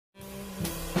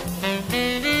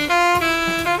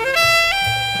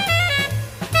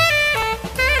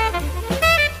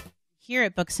here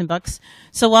at Books and Books.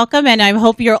 So welcome, and I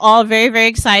hope you're all very, very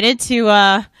excited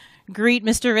to greet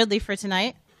Mr. Ridley for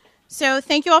tonight. So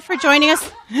thank you all for joining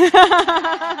us.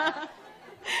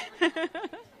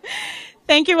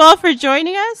 Thank you all for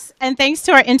joining us, and thanks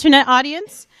to our internet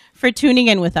audience for tuning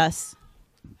in with us.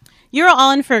 You're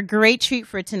all in for a great treat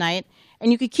for tonight,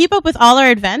 and you can keep up with all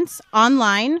our events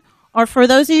online, or for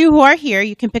those of you who are here,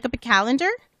 you can pick up a calendar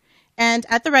and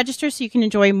at the register so you can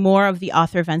enjoy more of the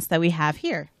author events that we have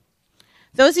here.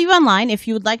 Those of you online, if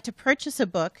you would like to purchase a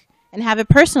book and have it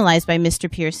personalized by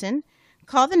Mr. Pearson,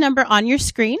 call the number on your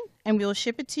screen and we will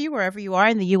ship it to you wherever you are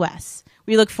in the U.S.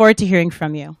 We look forward to hearing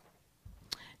from you.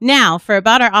 Now, for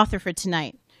about our author for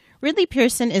tonight. Ridley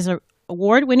Pearson is an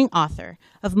award-winning author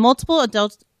of multiple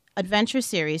adult adventure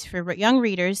series for young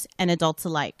readers and adults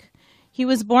alike. He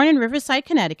was born in Riverside,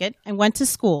 Connecticut, and went to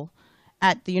school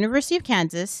at the University of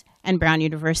Kansas and Brown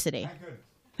University.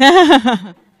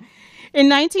 In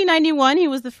 1991, he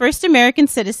was the first American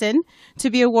citizen to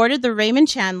be awarded the Raymond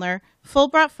Chandler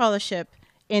Fulbright Fellowship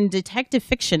in Detective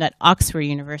Fiction at Oxford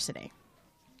University.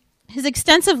 His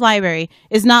extensive library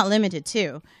is not limited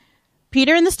to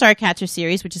Peter and the Starcatcher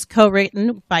series, which is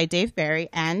co-written by Dave Barry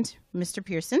and Mr.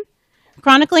 Pearson,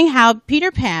 chronicling how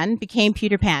Peter Pan became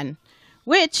Peter Pan,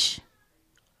 which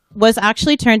was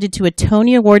actually turned into a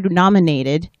Tony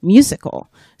Award-nominated musical.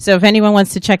 So if anyone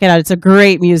wants to check it out, it's a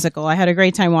great musical. I had a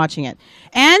great time watching it.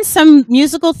 And some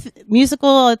musical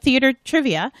theater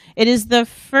trivia. It is the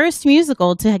first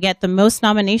musical to get the most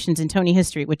nominations in Tony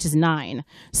history, which is 9.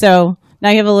 So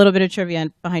now you have a little bit of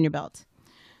trivia behind your belt.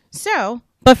 So,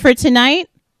 but for tonight,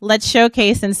 let's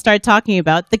showcase and start talking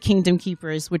about The Kingdom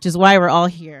Keepers, which is why we're all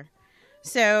here.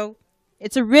 So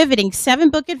it's a riveting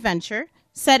 7-book adventure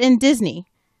set in Disney.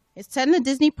 It's set in the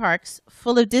Disney parks,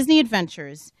 full of Disney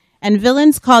adventures, and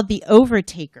villains called the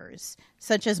Overtakers,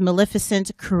 such as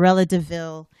Maleficent, Cruella de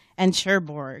Vil, and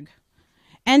Cherbourg.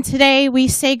 And today we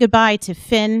say goodbye to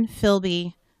Finn,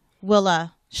 Philby,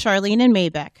 Willa, Charlene, and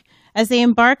Maybeck as they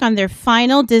embark on their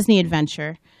final Disney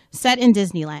adventure set in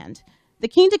Disneyland. The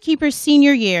Kingdom Keepers'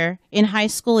 senior year in high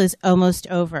school is almost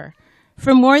over.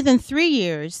 For more than 3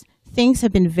 years, things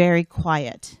have been very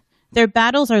quiet. Their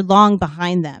battles are long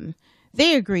behind them.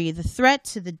 They agree the threat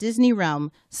to the Disney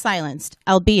realm silenced,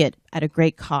 albeit at a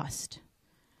great cost.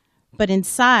 But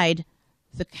inside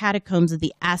the catacombs of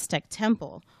the Aztec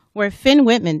temple, where Finn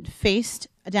Whitman faced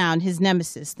down his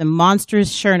nemesis, the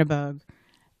monstrous Chernabog,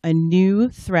 a new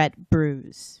threat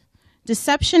brews.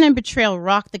 Deception and betrayal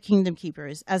rock the Kingdom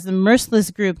Keepers as the merciless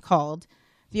group called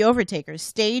the Overtakers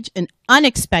stage an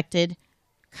unexpected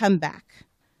comeback.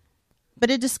 But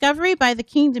a discovery by the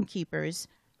Kingdom Keepers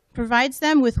provides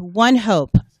them with one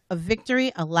hope of victory,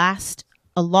 a lost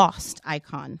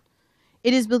icon.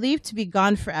 It is believed to be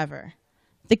gone forever.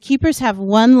 The Keepers have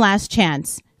one last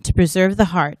chance to preserve the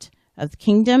heart of the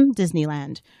Kingdom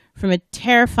Disneyland from a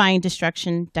terrifying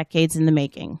destruction decades in the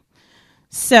making.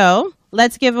 So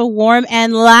let's give a warm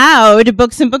and loud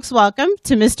Books and Books welcome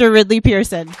to Mr. Ridley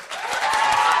Pearson.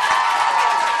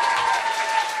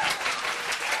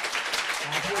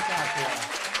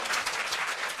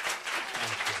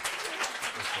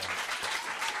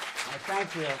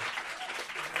 Thank you.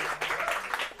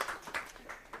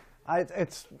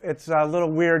 It's a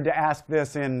little weird to ask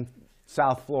this in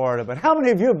South Florida, but how many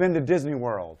of you have been to Disney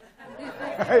World?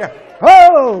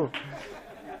 Oh!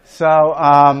 So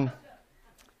I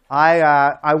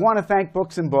want to thank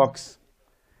Books and Books,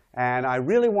 and I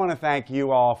really want to thank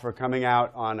you all for coming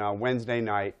out on a Wednesday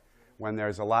night when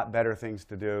there's a lot better things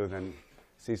to do than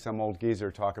see some old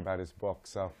geezer talk about his book.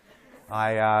 So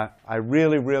I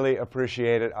really, really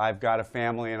appreciate it. I've got a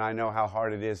family, and I know how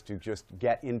hard it is to just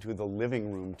get into the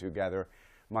living room together,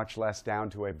 much less down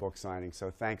to a book signing.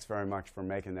 So thanks very much for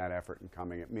making that effort and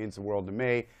coming. It means the world to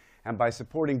me. And by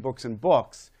supporting Books and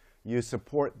Books, you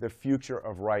support the future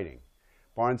of writing.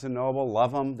 Barnes & Noble,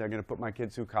 love them. They're going to put my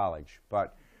kids through college.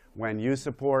 But when you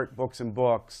support Books and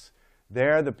Books,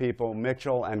 they're the people,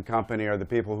 Mitchell and company, are the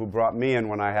people who brought me in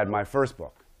when I had my first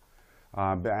book.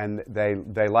 And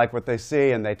they like what they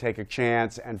see, and they take a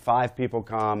chance, and 5 people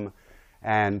come,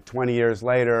 and 20 years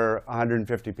later,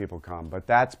 150 people come. But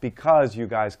that's because you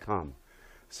guys come.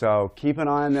 So keep an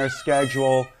eye on their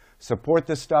schedule, support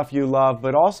the stuff you love,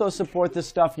 but also support the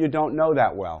stuff you don't know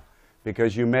that well,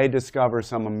 because you may discover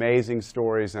some amazing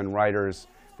stories and writers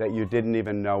that you didn't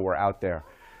even know were out there.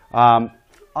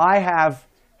 I have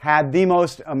had the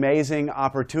most amazing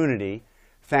opportunity,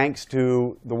 thanks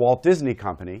to the Walt Disney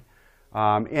Company,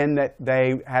 in that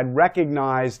they had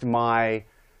recognized my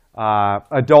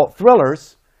adult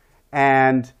thrillers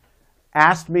and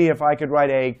asked me if I could write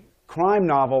a crime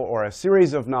novel or a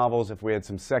series of novels if we had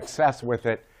some success with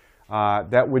it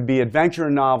that would be adventure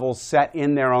novels set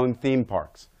in their own theme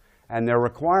parks. And their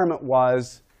requirement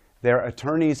was their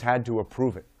attorneys had to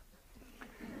approve it.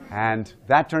 And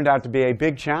that turned out to be a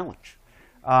big challenge.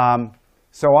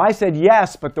 So I said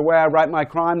yes, but the way I write my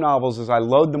crime novels is I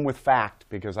load them with fact,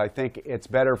 because I think it's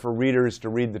better for readers to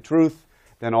read the truth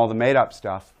than all the made-up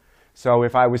stuff. So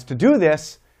if I was to do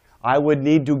this, I would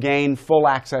need to gain full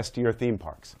access to your theme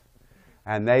parks.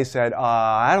 And they said,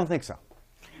 I don't think so.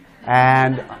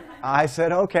 And I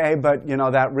said, OK, but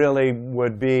that really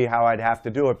would be how I'd have to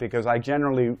do it, because I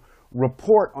generally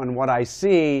report on what I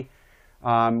see,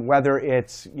 whether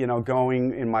it's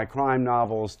going in my crime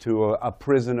novels to a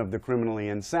prison of the criminally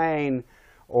insane,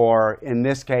 or in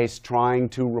this case, trying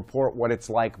to report what it's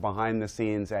like behind the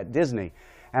scenes at Disney.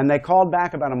 And they called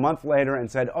back about a month later and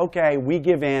said, OK, we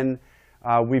give in.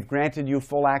 We've granted you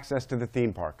full access to the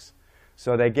theme parks.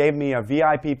 So they gave me a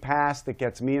VIP pass that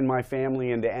gets me and my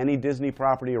family into any Disney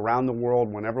property around the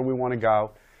world whenever we want to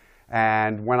go.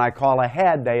 And when I call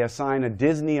ahead, they assign a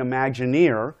Disney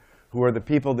Imagineer, who are the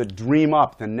people that dream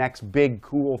up the next big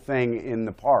cool thing in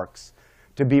the parks,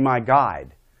 to be my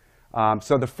guide.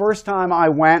 So the first time I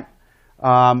went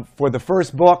for the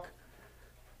first book,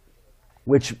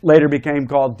 which later became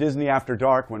called Disney After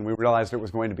Dark when we realized it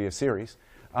was going to be a series,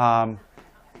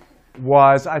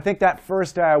 was, I think that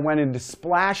first day I went into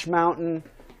Splash Mountain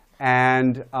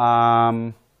and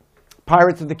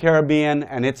Pirates of the Caribbean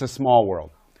and It's a Small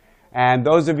World. And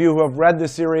those of you who have read the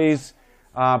series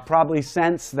probably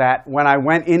sense that when I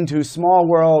went into Small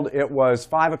World, it was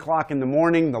 5 o'clock in the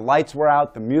morning, the lights were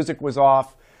out, the music was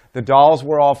off, the dolls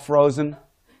were all frozen,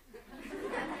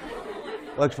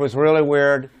 which was really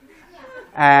weird.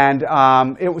 And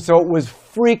so it was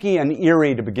freaky and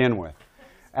eerie to begin with.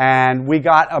 And we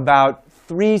got about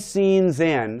 3 scenes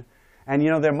in,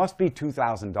 and there must be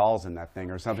 2,000 dolls in that thing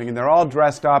or something, and they're all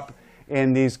dressed up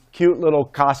in these cute little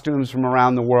costumes from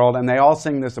around the world, and they all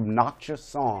sing this obnoxious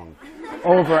song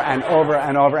over and over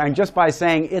and over. And just by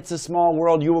saying, "It's a Small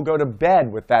World," you will go to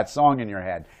bed with that song in your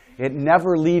head. It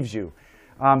never leaves you.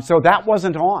 So that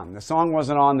wasn't on. The song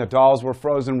wasn't on. The dolls were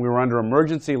frozen. We were under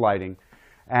emergency lighting.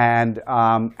 And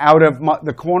out of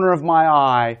the corner of my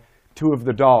eye, 2 of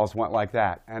the dolls went like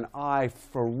that. And I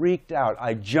freaked out.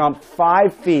 I jumped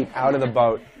 5 feet out of the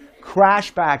boat,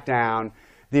 crashed back down.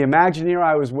 The Imagineer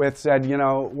I was with said,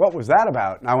 what was that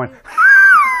about? And I went,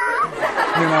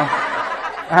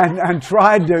 and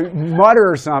tried to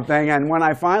mutter something. And when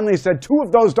I finally said, 2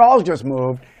 of those dolls just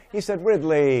moved, he said,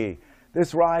 "Ridley,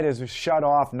 this ride is shut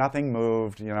off. Nothing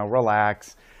moved.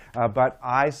 Relax." But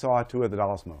I saw 2 of the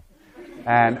dolls move.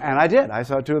 And I did. I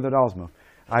saw 2 of the dolls move.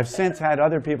 I've since had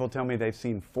other people tell me they've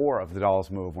seen 4 of the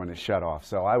dolls move when it's shut off,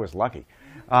 so I was lucky.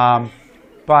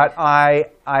 But I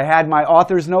had my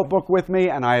author's notebook with me,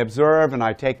 and I observe and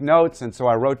I take notes, and so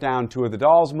I wrote down 2 of the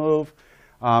dolls move.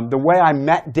 The way I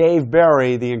met Dave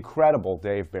Barry, the incredible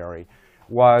Dave Barry,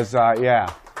 was,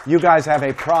 you guys have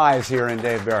a prize here in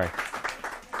Dave Barry.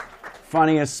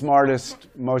 Funniest, smartest,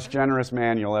 most generous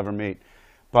man you'll ever meet.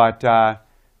 But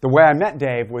the way I met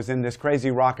Dave was in this crazy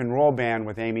rock and roll band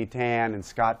with Amy Tan and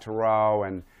Scott Turow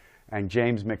and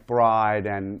James McBride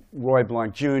and Roy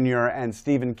Blount Jr. and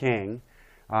Stephen King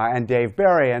and Dave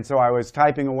Barry. And so I was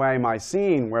typing away my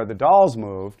scene where the dolls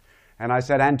moved, and I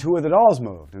said, "And 2 of the dolls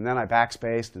moved." And then I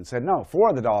backspaced and said, "No, 4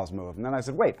 of the dolls moved." And then I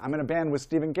said, "Wait, I'm in a band with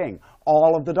Stephen King.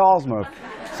 All of the dolls moved."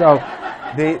 So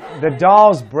the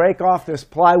dolls break off this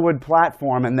plywood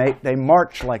platform, and they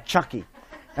march like Chucky.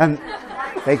 And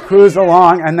they cruise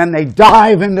along, and then they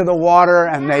dive into the water,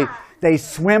 and they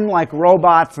swim like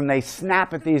robots, and they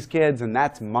snap at these kids, and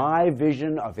that's my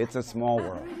vision of It's a Small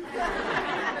World.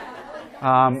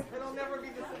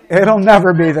 It'll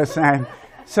never be the same.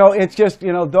 So it's just,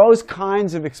 those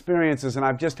kinds of experiences, and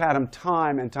I've just had them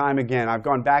time and time again. I've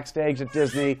gone backstage at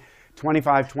Disney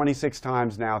 25, 26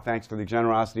 times now, thanks to the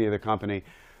generosity of the company.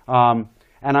 And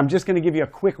I'm just going to give you a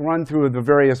quick run-through of the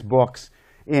various books.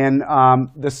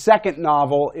 The second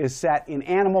novel is set in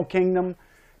Animal Kingdom,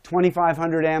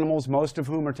 2,500 animals, most of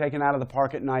whom are taken out of the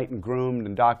park at night and groomed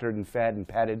and doctored and fed and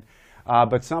petted.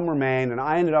 But some remain, and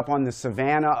I ended up on the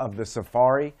savannah of the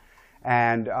safari.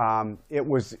 And it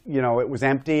was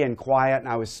empty and quiet, and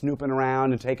I was snooping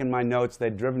around and taking my notes.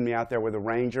 They'd driven me out there with a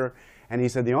ranger, and he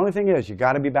said, "The only thing is, you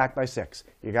got to be back by 6.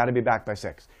 You got to be back by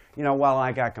 6." Well,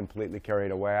 I got completely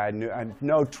carried away. I had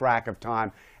no track of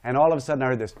time, and all of a sudden I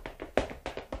heard this,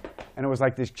 and it was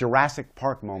like this Jurassic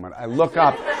Park moment. I look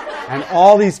up, and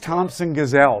all these Thompson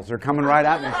gazelles are coming right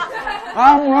at me.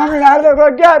 I'm running out of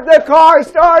there. Get the car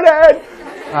started.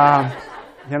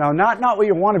 Not what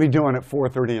you want to be doing at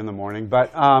 4:30 in the morning,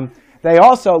 but they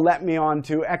also let me on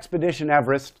to Expedition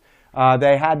Everest,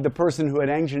 They had the person who had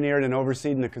engineered and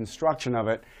overseen the construction of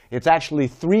it. It's actually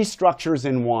 3 structures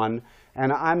in one.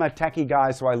 And I'm a techie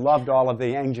guy, so I loved all of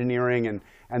the engineering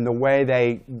and the way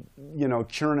they,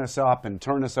 churn us up and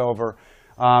turn us over.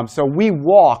 So we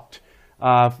walked,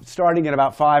 starting at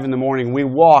about 5 in the morning, we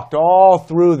walked all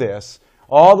through this,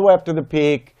 all the way up to the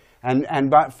peak, and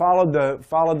followed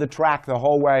the track the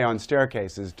whole way on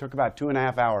staircases. It took about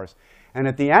 2.5 hours. And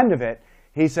at the end of it,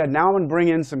 he said, now I'm going to bring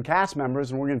in some cast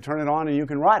members, and we're going to turn it on, and you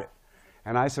can ride it.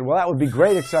 And I said, well, that would be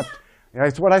great, except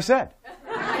that's what I said.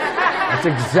 That's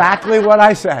exactly what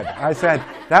I said. I said,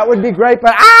 that would be great,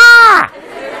 but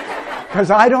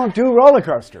because I don't do roller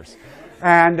coasters.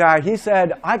 And he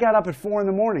said, I got up at 4 in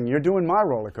the morning. You're doing my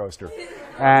roller coaster.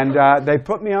 And they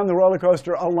put me on the roller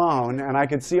coaster alone, and I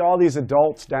could see all these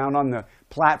adults down on the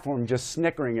platform just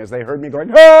snickering as they heard me going,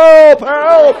 help,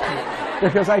 help!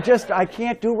 Because I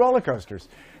can't do roller coasters.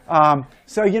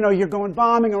 So, you're going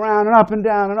bombing around and up and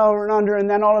down and over and under, and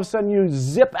then all of a sudden you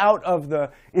zip out of the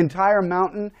entire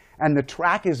mountain, and the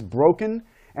track is broken,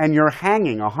 and you're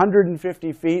hanging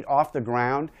 150 feet off the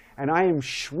ground, and I am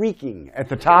shrieking at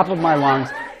the top of my lungs.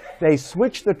 They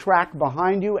switch the track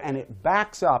behind you, and it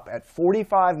backs up at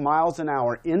 45 miles an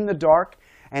hour in the dark,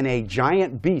 and a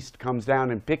giant beast comes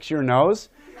down and picks your nose.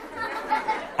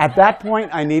 At that point,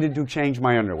 I needed to change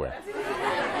my underwear.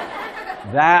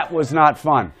 That was not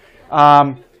fun.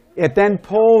 It then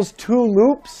pulls 2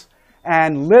 loops,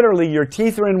 and literally your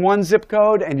teeth are in one zip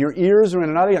code and your ears are in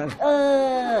another.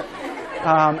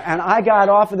 And I got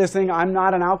off of this thing. I'm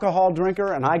not an alcohol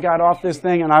drinker, and I got off this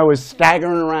thing and I was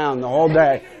staggering around the whole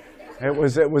day. It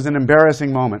was an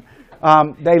embarrassing moment.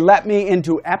 They let me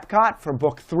into Epcot for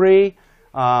book 3,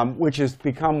 which has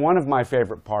become one of my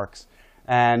favorite parks.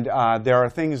 And there are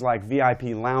things like VIP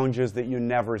lounges that you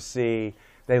never see.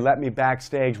 They let me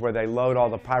backstage where they load all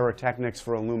the pyrotechnics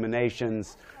for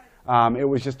illuminations. It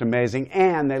was just amazing.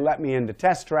 And they let me into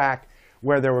Test Track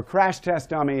where there were crash test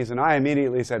dummies. And I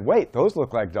immediately said, wait, those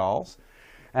look like dolls.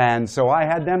 And so I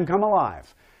had them come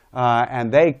alive.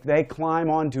 And they climb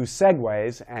onto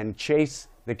segways and chase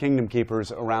the Kingdom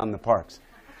Keepers around the parks.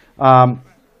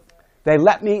 They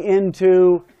let me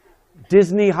into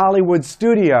Disney Hollywood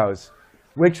Studios,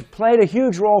 which played a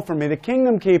huge role for me. The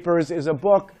Kingdom Keepers is a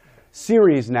book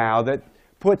series now that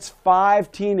puts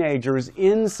 5 teenagers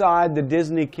inside the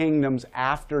Disney kingdoms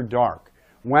after dark,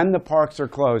 when the parks are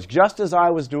closed, just as I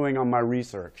was doing on my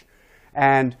research.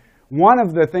 And one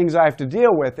of the things I have to deal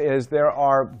with is there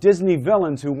are Disney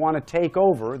villains who want to take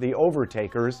over, the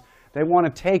overtakers. They want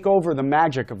to take over the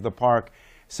magic of the park,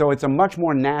 so it's a much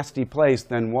more nasty place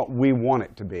than what we want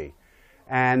it to be.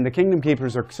 And the Kingdom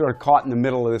Keepers are sort of caught in the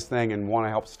middle of this thing and want to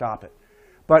help stop it.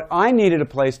 But I needed a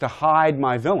place to hide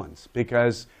my villains,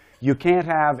 because you can't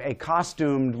have a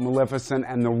costumed Maleficent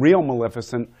and the real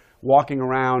Maleficent walking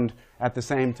around at the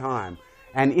same time.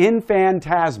 And in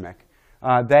Fantasmic,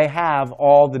 they have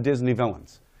all the Disney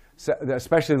villains, so,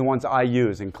 especially the ones I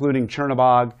use, including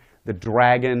Chernabog, the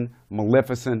Dragon,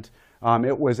 Maleficent.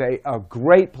 It was a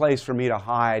great place for me to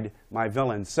hide my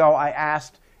villains. So I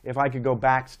asked if I could go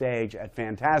backstage at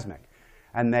Fantasmic.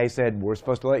 And they said, we're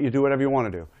supposed to let you do whatever you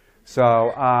want to do.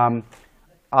 So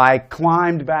I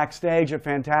climbed backstage at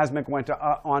Fantasmic, went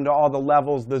onto all the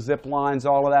levels, the zip lines,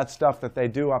 all of that stuff that they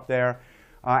do up there.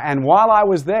 And while I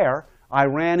was there, I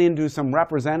ran into some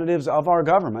representatives of our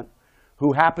government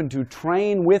who happened to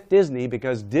train with Disney,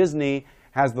 because Disney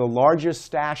has the largest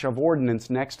stash of ordnance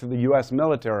next to the U.S.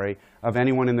 military of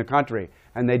anyone in the country.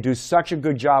 And they do such a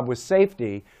good job with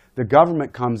safety, the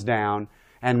government comes down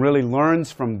and really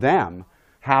learns from them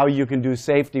how you can do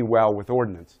safety well with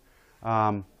ordnance.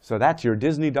 So that's your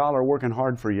Disney dollar working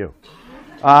hard for you.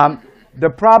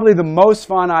 Probably the most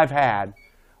fun I've had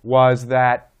was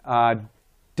that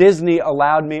Disney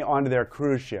allowed me onto their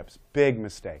cruise ships. Big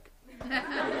mistake.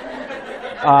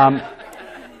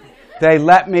 They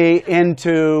let me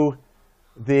into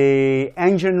the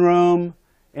engine room,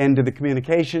 into the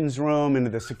communications room,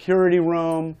 into the security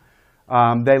room.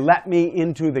 They let me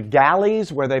into the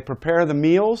galleys where they prepare the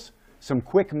meals. Some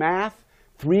quick math,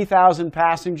 3,000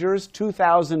 passengers,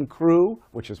 2,000 crew,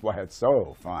 which is why it's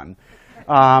so fun.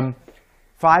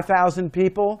 5,000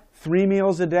 people, 3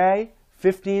 meals a day,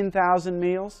 15,000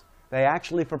 meals. They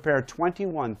actually prepare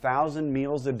 21,000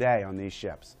 meals a day on these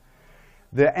ships.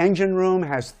 The engine room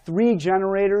has 3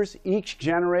 generators. Each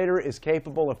generator is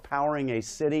capable of powering a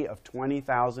city of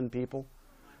 20,000 people.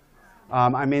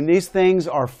 I mean, these things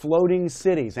are floating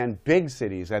cities, and big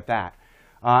cities at that.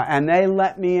 And they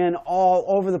let me in all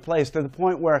over the place, to the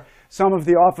point where some of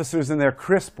the officers in their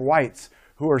crisp whites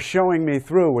who are showing me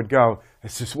through would go,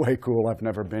 "This is way cool, I've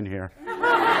never been here."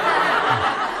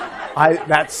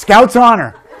 That's Scout's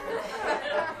honor.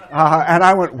 And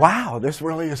I went, wow, this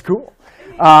really is cool.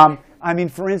 I mean,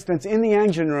 for instance, in the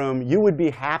engine room, you would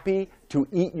be happy to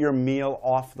eat your meal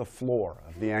off the floor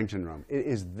of the engine room. It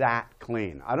is that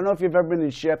clean. I don't know if you've ever been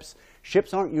in ships.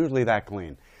 Ships aren't usually that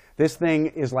clean. This thing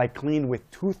is like cleaned with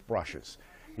toothbrushes.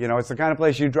 You know, it's the kind of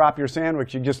place you drop your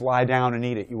sandwich, you just lie down and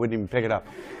eat it. You wouldn't even pick it up.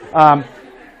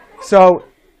 So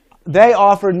they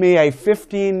offered me a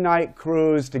 15-night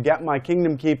cruise to get my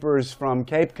Kingdom Keepers from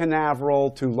Cape Canaveral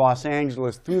to Los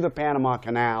Angeles through the Panama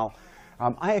Canal.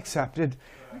 I accepted.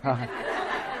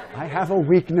 I have a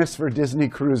weakness for Disney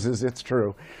cruises, it's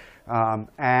true.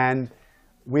 And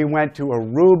we went to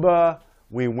Aruba.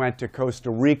 We went to Costa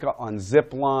Rica on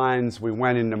zip lines. We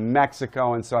went into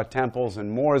Mexico and saw temples and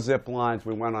more zip lines.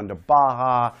 We went on to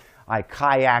Baja. I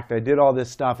kayaked. I did all this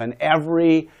stuff. And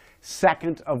every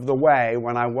second of the way,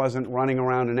 when I wasn't running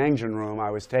around an engine room, I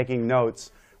was taking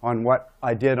notes on what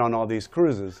I did on all these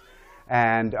cruises.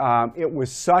 And it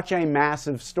was such a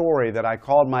massive story that I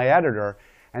called my editor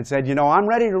and said, you know, I'm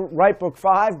ready to write book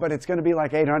 5, but it's going to be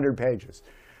like 800 pages.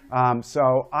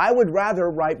 So I would rather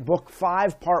write book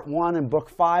 5, part 1, and book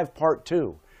 5, part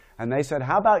 2. And they said,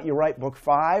 how about you write book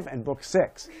 5 and book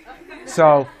 6?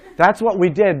 So that's what we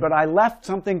did. But I left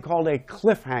something called a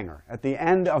cliffhanger at the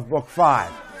end of book 5.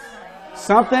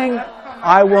 Something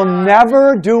I will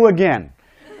never do again.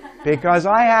 Because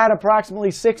I had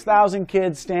approximately 6,000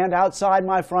 kids stand outside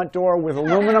my front door with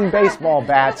aluminum baseball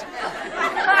bats,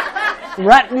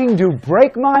 threatening to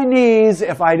break my knees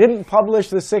if I didn't publish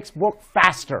the 6th book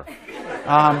faster.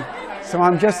 So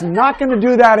I'm just not going to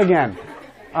do that again.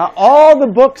 All the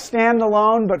books stand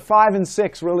alone, but 5 and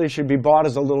 6 really should be bought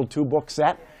as a little 2-book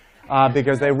set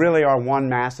because they really are one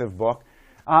massive book.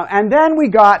 And then we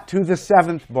got to the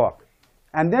 7th book.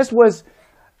 And this was,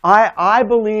 I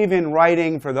believe in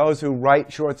writing, for those who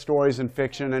write short stories and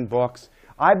fiction and books,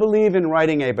 I believe in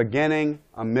writing a beginning,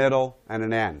 a middle, and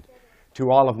an end. To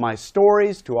all of my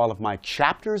stories, to all of my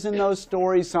chapters in those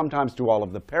stories, sometimes to all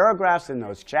of the paragraphs in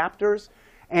those chapters,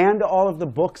 and to all of the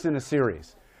books in a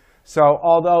series. So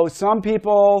although some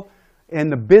people in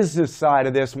the business side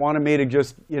of this wanted me to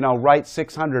just, you know, write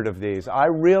 600 of these, I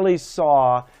really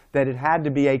saw that it had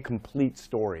to be a complete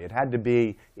story. It had to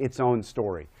be its own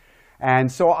story.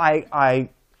 And so I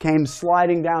came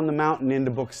sliding down the mountain into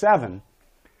book 7.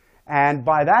 And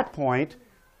by that point,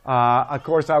 of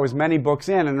course, I was many books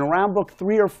in, and around book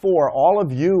 3 or 4, all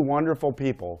of you wonderful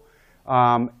people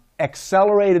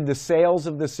accelerated the sales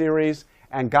of the series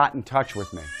and got in touch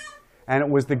with me. And it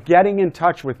was the getting in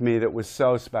touch with me that was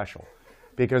so special.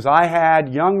 Because I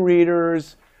had young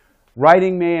readers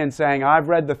writing me and saying, I've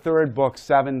read the 3rd book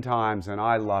 7 times, and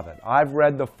I love it. I've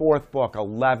read the 4th book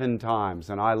 11 times,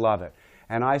 and I love it.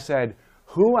 And I said,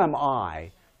 who am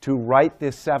I to write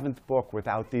this 7th book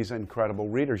without these incredible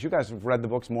readers? You guys have read the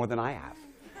books more than I have.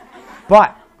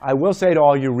 But I will say to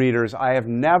all you readers, I have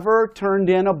never turned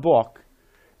in a book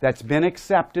that's been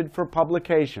accepted for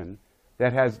publication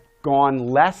that has gone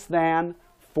less than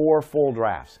 4 full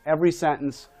drafts. Every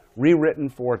sentence rewritten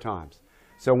 4 times.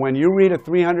 So when you read a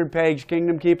 300-page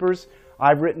Kingdom Keepers,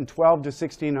 I've written 1,200 to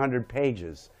 1,600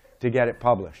 pages to get it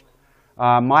published.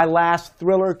 My last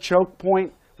thriller, Choke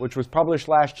Point, which was published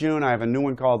last June. I have a new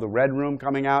one called The Red Room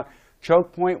coming out.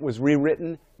 Choke Point was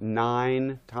rewritten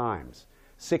 9 times,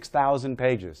 6,000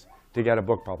 pages to get a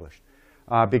book published.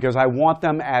 Because I want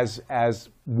them as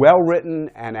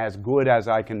well-written and as good as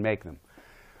I can make them.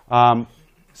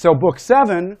 So book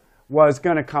 7 was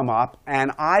going to come up,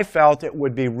 and I felt it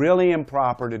would be really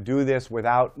improper to do this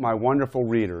without my wonderful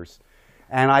readers.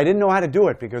 And I didn't know how to do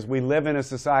it because we live in a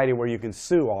society where you can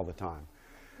sue all the time.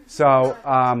 So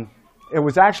it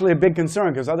was actually a big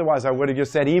concern because otherwise I would have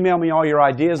just said, email me all your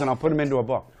ideas and I'll put them into a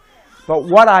book. But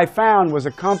what I found was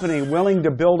a company willing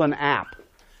to build an app.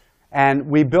 And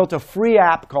we built a free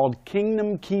app called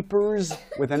Kingdom Keepers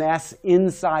with an S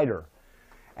Insider.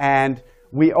 And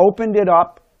we opened it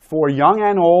up for young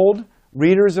and old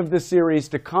readers of the series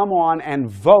to come on and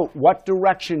vote what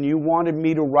direction you wanted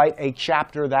me to write a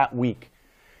chapter that week.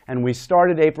 And we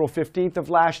started April 15th of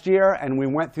last year, and we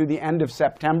went through the end of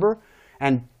September.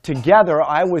 And together,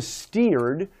 I was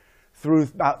steered through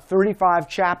about 35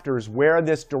 chapters where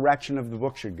this direction of the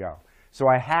book should go. So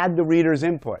I had the reader's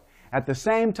input. At the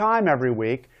same time every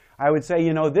week, I would say,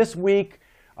 you know, this week,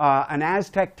 an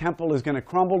Aztec temple is going to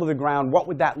crumble to the ground. What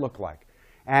would that look like?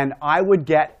 And I would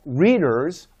get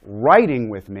readers writing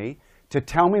with me to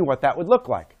tell me what that would look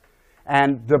like.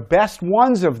 And the best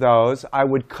ones of those, I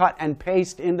would cut and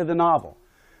paste into the novel.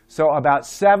 So about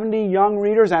 70 young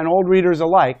readers and old readers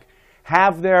alike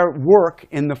have their work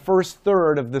in the first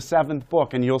third of the 7th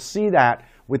book. And you'll see that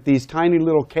with these tiny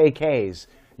little KKs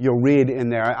you'll read in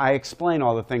there. I explain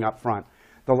all the thing up front.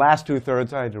 The last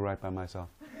 2/3 I had to write by myself.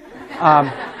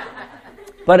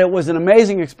 But it was an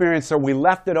amazing experience, so we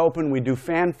left it open. We do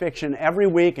fan fiction every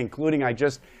week, including I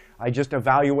just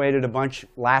evaluated a bunch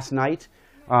last night,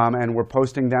 and we're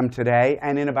posting them today.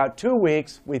 And in about 2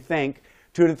 weeks, we think,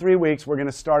 2 to 3 weeks, we're going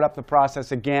to start up the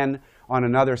process again on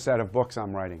another set of books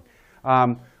I'm writing.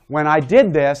 When I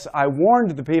did this, I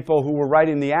warned the people who were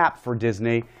writing the app for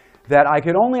Disney that I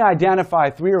could only identify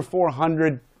 300 or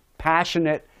 400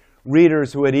 passionate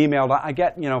readers who had emailed. I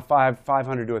get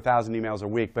 500 to 1,000 emails a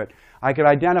week, but I could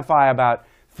identify about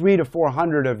 300 to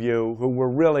 400 of you who were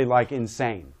really like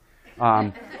insane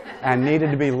and needed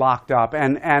to be locked up.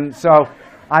 And so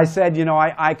I said,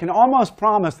 I can almost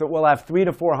promise that we'll have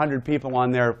 300 to 400 people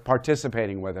on there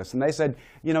participating with us. And they said,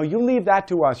 you leave that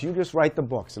to us. You just write the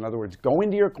books. In other words, go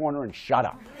into your corner and shut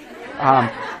up.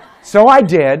 So I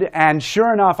did, and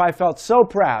sure enough, I felt so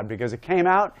proud because it came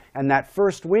out, and that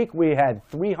first week we had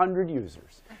 300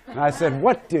 users. And I said,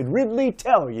 what did Ridley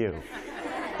tell you?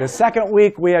 The second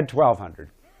week we had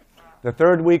 1,200. The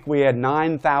third week we had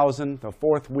 9,000. The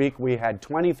fourth week we had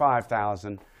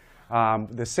 25,000.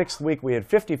 The sixth week we had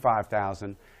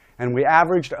 55,000. And we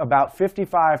averaged about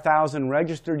 55,000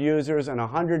 registered users and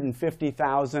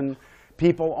 150,000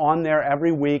 people on there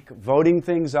every week voting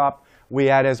things up. We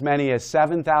had as many as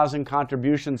 7,000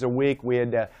 contributions a week. We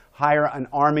had to hire an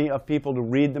army of people to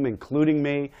read them, including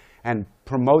me, and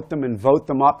promote them and vote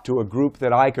them up to a group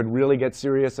that I could really get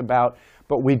serious about.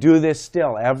 But we do this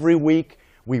still every week.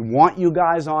 We want you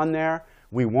guys on there.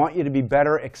 We want you to be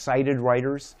better, excited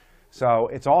writers. So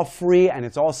it's all free and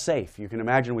it's all safe. You can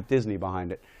imagine with Disney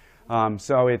behind it.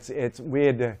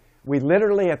 We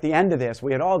literally at the end of this,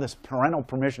 we had all this parental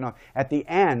permission. At the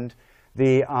end,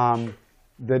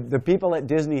 the people at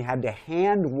Disney had to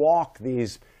hand walk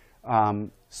these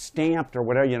stamped or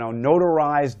whatever,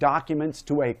 notarized documents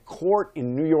to a court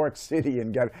in New York City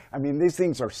and get. I mean, these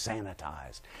things are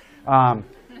sanitized.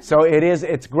 So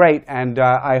it's great, and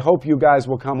I hope you guys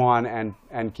will come on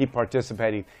and keep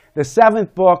participating. The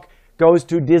seventh book goes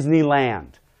to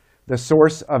Disneyland, the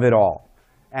source of it all.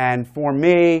 And for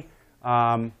me,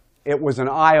 it was an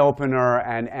eye-opener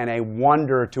and a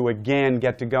wonder to again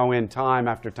get to go in time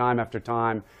after time after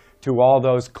time to all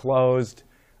those closed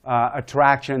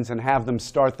attractions and have them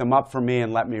start them up for me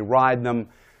and let me ride them.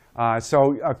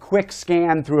 So a quick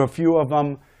scan through a few of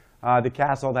them. The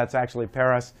castle, that's actually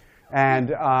Paris.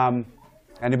 And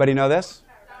anybody know this?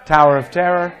 Tower of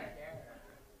Terror.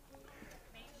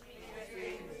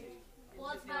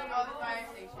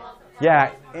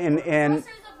 Yeah,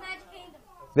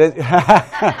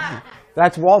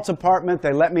 that's Walt's apartment.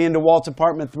 They let me into Walt's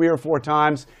apartment 3 or 4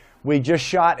 times. We just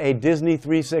shot a Disney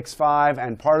 365,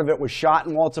 and part of it was shot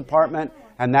in Walt's apartment,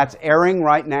 and that's airing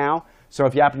right now. So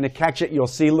if you happen to catch it, you'll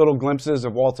see little glimpses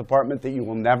of Walt's apartment that you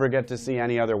will never get to see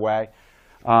any other way.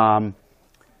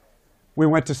 We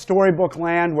went to Storybook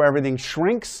Land, where everything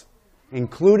shrinks,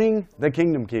 including the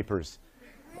Kingdom Keepers.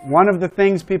 One of the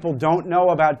things people don't know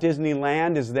about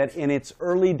Disneyland is that in its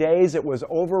early days, it was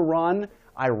overrun,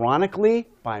 ironically,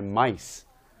 by mice.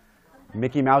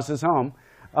 Mickey Mouse is home.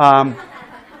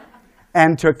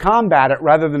 And to combat it,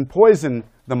 rather than poison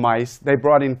the mice, they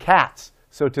brought in cats.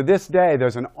 So to this day,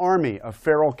 there's an army of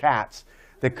feral cats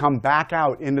that come back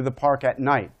out into the park at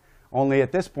night. Only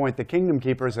at this point, the Kingdom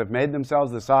Keepers have made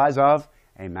themselves the size of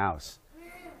a mouse.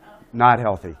 Not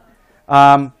healthy.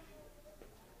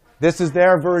 This is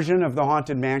their version of the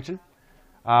Haunted Mansion,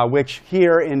 which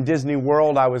here in Disney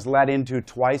World I was let into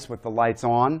twice with the lights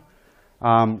on.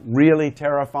 Really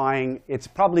terrifying. It's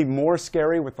probably more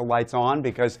scary with the lights on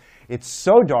because it's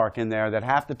so dark in there that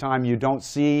half the time you don't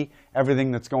see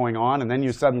everything that's going on, and then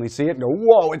you suddenly see it and go,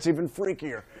 whoa, it's even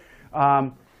freakier.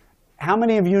 How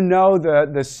many of you know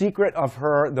the secret of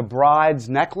the bride's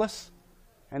necklace?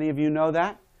 Any of you know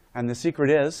that? And the secret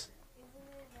is?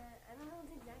 I don't know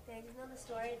exactly. I just know the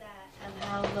story of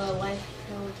how the wife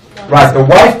killed. Right, the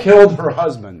wife killed her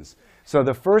husbands. So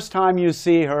the first time you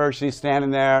see her, she's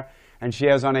standing there, and she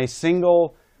has on a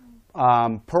single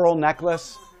pearl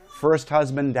necklace, first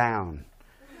husband down.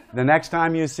 The next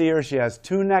time you see her, she has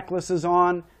 2 necklaces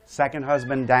on, second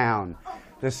husband down.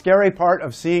 The scary part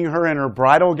of seeing her in her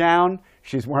bridal gown,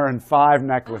 she's wearing 5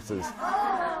 necklaces.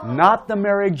 Not the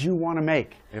marriage you want to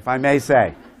make, if I may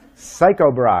say.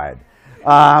 Psycho bride.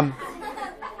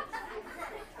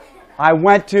 I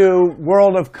went to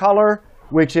World of Color,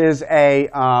 which is a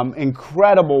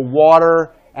incredible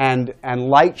water and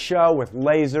light show with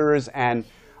lasers. And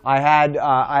I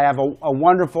have a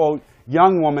wonderful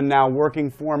young woman now working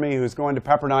for me who's going to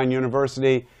Pepperdine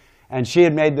University. And she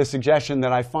had made the suggestion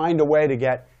that I find a way to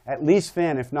get at least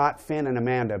Finn, if not Finn and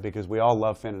Amanda, because we all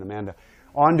love Finn and Amanda,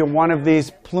 onto one of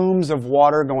these plumes of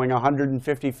water going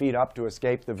 150 feet up to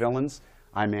escape the villains.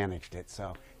 I managed it,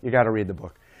 so you got to read the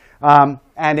book.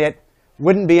 And it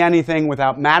wouldn't be anything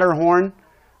without Matterhorn,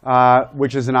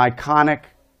 which is an iconic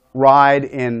ride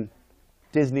in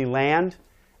Disneyland.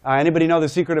 Anybody know the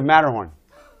secret of Matterhorn?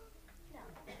 No.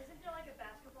 Isn't there like a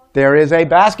basketball court? There is a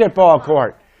basketball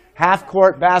court,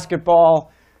 half-court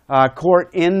basketball court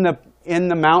in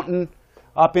the mountain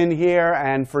up in here.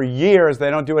 And for years, they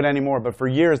don't do it anymore, but for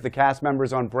years, the cast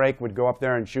members on break would go up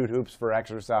there and shoot hoops for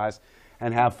exercise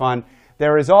and have fun.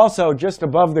 There is also, just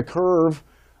above the curve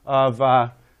of,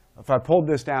 if I pulled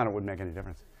this down, it wouldn't make any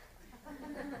difference.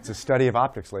 It's a study of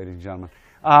optics, ladies and gentlemen.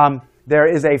 There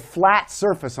is a flat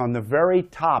surface on the very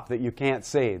top that you can't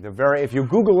see. If you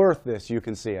Google Earth this, you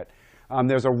can see it.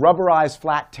 There's a rubberized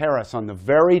flat terrace on the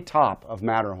very top of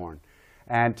Matterhorn,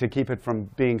 and to keep it from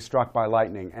being struck by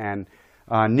lightning. And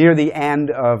near the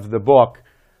end of the book,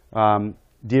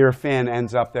 dear Finn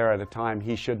ends up there at a time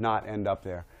he should not end up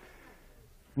there.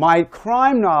 My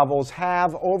crime novels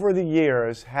have, over the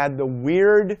years, had the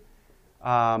weird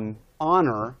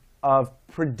honor of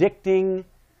predicting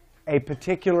a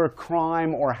particular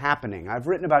crime or happening. I've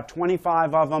written about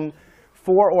 25 of them.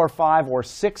 4 or 5 or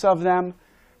 6 of them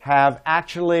have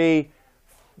actually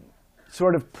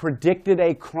sort of predicted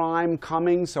a crime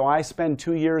coming. So I spend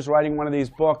 2 years writing one of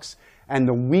these books, and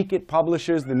the week it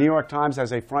publishes, the New York Times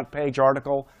has a front page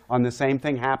article on the same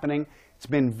thing happening. It's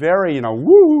been very,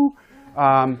 woo.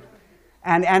 And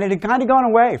it had kind of gone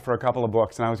away for a couple of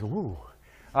books, and I was, woo.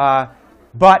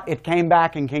 But it came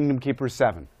back in Kingdom Keepers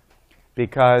 7.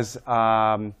 Because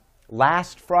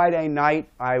last Friday night,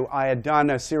 I had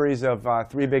done a series of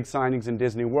 3 big signings in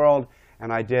Disney World,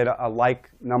 and I did a like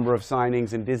number of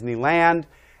signings in Disneyland,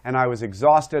 and I was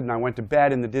exhausted, and I went to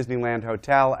bed in the Disneyland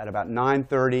hotel at about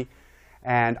 9:30,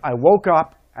 and I woke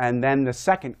up, and then the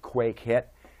second quake hit,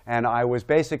 and I was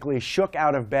basically shook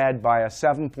out of bed by a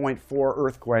 7.4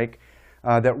 earthquake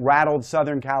that rattled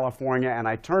Southern California, and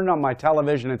I turned on my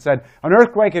television and said, an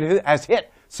earthquake has hit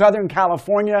Southern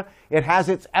California. It has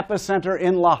its epicenter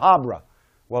in La Habra.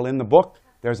 Well, in the book,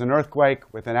 there's an earthquake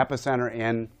with an epicenter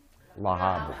in La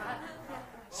Habra.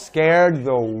 Scared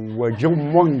the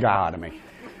wajunga out of me.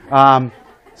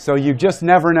 So you just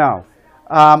never know.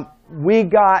 We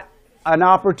got an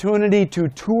opportunity to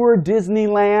tour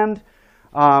Disneyland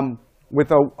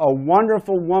with a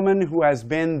wonderful woman who has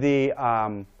been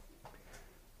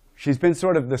she's been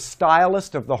sort of the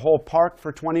stylist of the whole park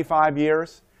for 25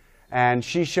 years. And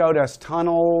she showed us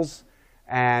tunnels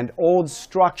and old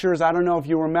structures. I don't know if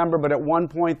you remember, but at one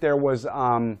point there was,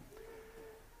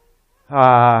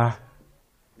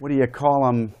 what do you call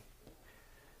them?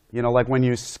 Like when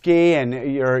you ski and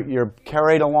you're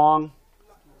carried along.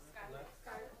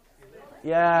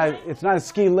 Yeah, it's not a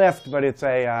ski lift, but it's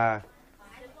a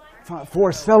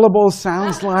 4 syllables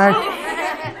sounds like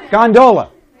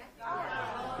gondola.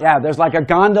 Yeah, there's like a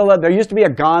gondola. There used to be a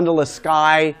gondola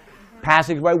sky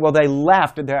passageway. Well, they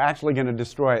left, and they're actually going to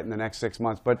destroy it in the next 6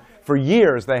 months. But for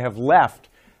years, they have left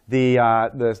the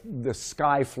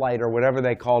sky flight, or whatever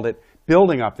they called it,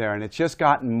 building up there. And it's just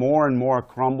gotten more and more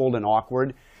crumbled and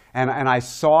awkward. And I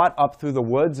saw it up through the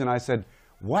woods, and I said,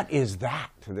 what is that,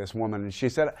 to this woman? And she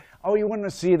said, oh, you want to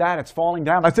see that? It's falling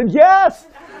down. I said, yes!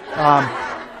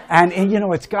 And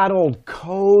it's got old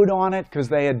code on it, because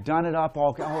they had done it up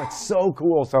all. Oh, it's so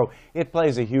cool. So it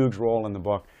plays a huge role in the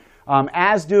book.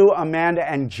 As do Amanda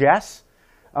and Jess.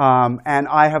 And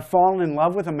I have fallen in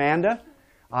love with Amanda.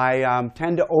 I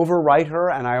tend to overwrite her,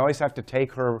 and I always have to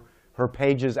take her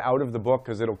pages out of the book,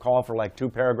 because it'll call for like 2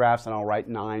 paragraphs, and I'll write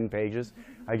 9 pages.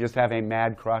 I just have a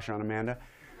mad crush on Amanda.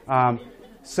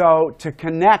 So to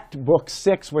connect Book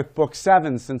 6 with Book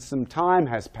 7, since some time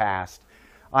has passed,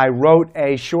 I wrote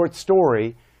a short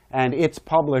story, and it's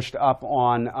published up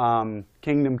on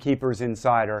Kingdom Keepers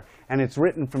Insider, and it's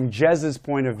written from Jez's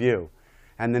point of view.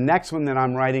 And the next one that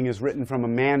I'm writing is written from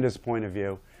Amanda's point of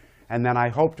view. And then I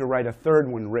hope to write a 3rd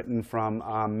one written from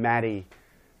Maddie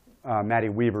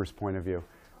Weaver's point of view.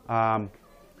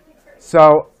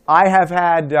 So I have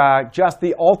had just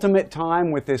the ultimate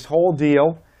time with this whole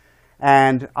deal,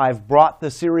 and I've brought the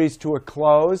series to a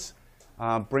close.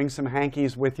 Bring some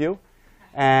hankies with you.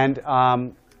 And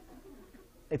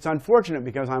it's unfortunate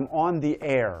because I'm on the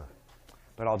air,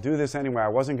 but I'll do this anyway. I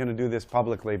wasn't going to do this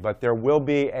publicly, but there will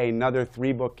be another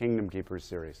 3-book Kingdom Keepers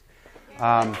series.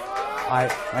 I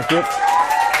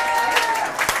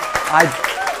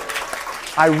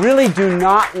really do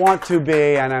not want to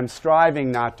be, and I'm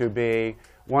striving not to be,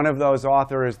 one of those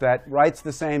authors that writes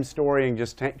the same story and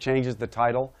just changes the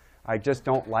title. I just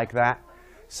don't like that.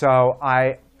 So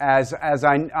I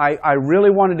really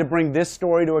wanted to bring this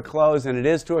story to a close, and it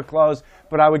is to a close,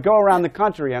 but I would go around the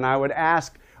country and I would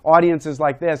ask audiences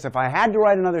like this, if I had to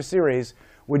write another series,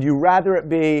 would you rather it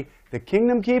be The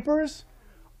Kingdom Keepers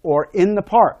or In the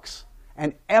Parks?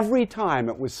 And every time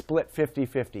it was split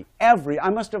 50-50. I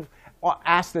must have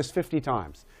asked this 50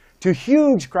 times to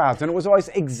huge crowds, and it was always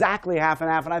exactly half and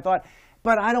half. And I thought,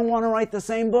 but I don't want to write the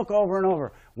same book over and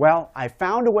over. Well, I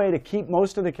found a way to keep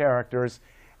most of the characters,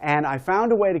 and I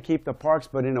found a way to keep the parks,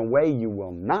 but in a way you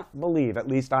will not believe. At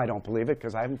least I don't believe it,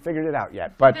 because I haven't figured it out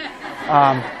yet. But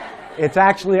it's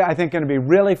actually, I think, going to be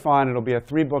really fun. It'll be a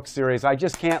 3-book series. I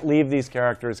just can't leave these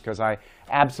characters because I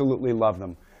absolutely love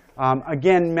them.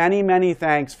 Again, many, many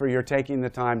thanks for your taking the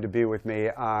time to be with me.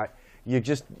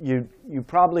 You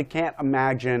probably can't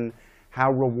imagine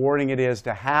how rewarding it is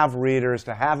to have readers,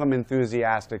 to have them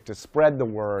enthusiastic, to spread the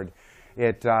word.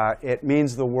 It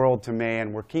means the world to me,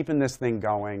 and we're keeping this thing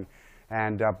going.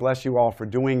 And bless you all for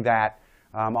doing that.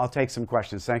 I'll take some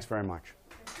questions. Thanks very much.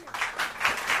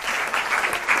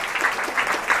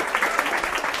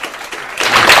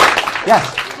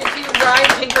 Yes? Did you ride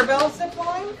Tinkerbell's zip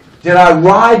line? Did I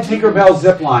ride Tinkerbell's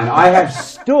zip line? I have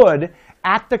stood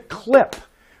at the clip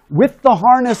with the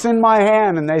harness in my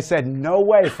hand, and they said, no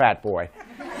way, fat boy.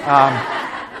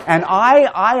 And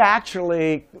I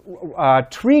actually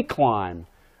tree climb.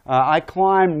 I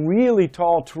climb really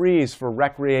tall trees for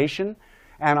recreation.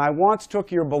 And I once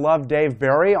took your beloved Dave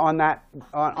Barry on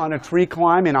a tree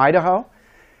climb in Idaho.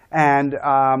 And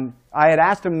I had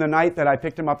asked him the night that I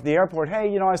picked him up at the airport,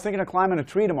 hey, I was thinking of climbing a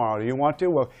tree tomorrow. Do you want to?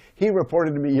 Well, he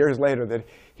reported to me years later that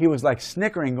he was like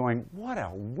snickering, going, what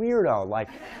a weirdo. Like,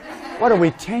 what are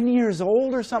we, 10 years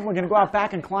old or something? We're going to go out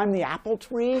back and climb the apple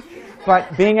tree?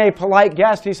 But being a polite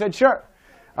guest, he said, sure.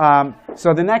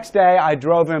 So the next day, I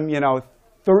drove him,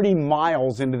 30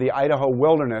 miles into the Idaho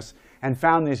wilderness and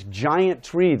found this giant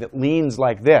tree that leans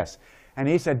like this. And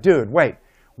he said, dude, wait.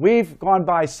 We've gone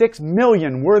by 6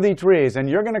 million worthy trees, and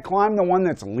you're going to climb the one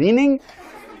that's leaning?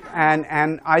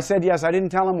 And I said yes. I didn't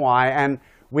tell him why. And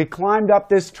we climbed up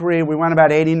this tree. We went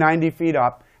about 80, 90 feet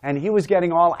up. And he was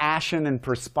getting all ashen and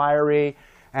perspiry.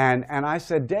 And I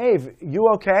said, Dave, you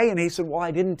okay? And he said, well,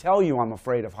 I didn't tell you I'm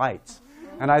afraid of heights.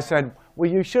 And I said, well,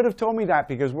 you should have told me that,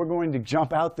 because we're going to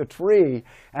jump out the tree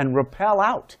and rappel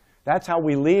out. That's how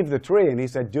we leave the tree. And he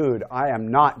said, dude, I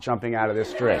am not jumping out of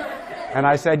this tree. And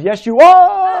I said, yes, you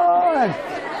are. And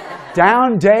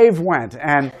down Dave went.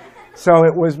 And so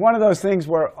it was one of those things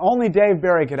where only Dave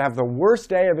Barry could have the worst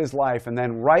day of his life and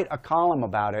then write a column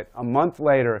about it a month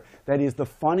later that is the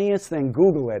funniest thing.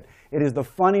 Google it. It is the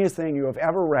funniest thing you have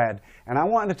ever read. And I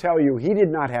want to tell you, he did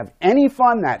not have any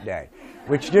fun that day,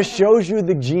 which just shows you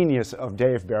the genius of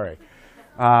Dave Barry.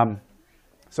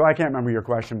 So I can't remember your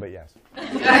question, but yes.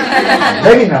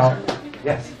 Maybe no.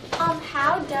 Yes.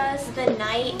 How does the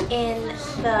knight in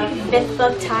the 5th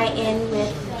book tie in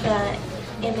with the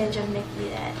image of Mickey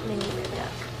that Minnie ripped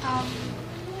up?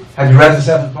 Have you read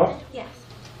the 7th book? Yes.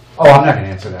 Oh, I'm not going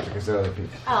to answer that because there are other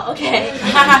people. Oh, okay.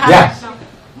 Yes.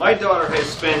 My daughter has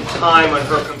spent time on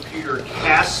her computer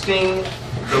casting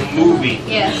the movie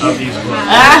of these books.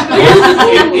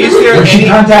 Is there She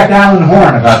contact Alan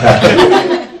Horn about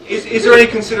that. Is there any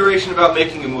consideration about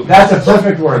making a movie? That's a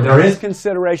perfect word. There is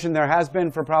consideration. There has been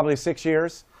for probably 6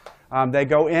 years. They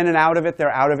go in and out of it.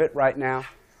 They're out of it right now.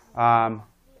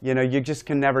 You just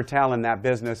can never tell in that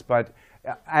business.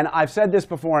 And I've said this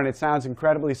before, and it sounds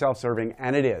incredibly self-serving,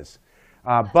 and it is.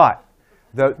 But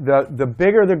the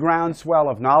bigger the groundswell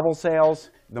of novel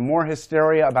sales, the more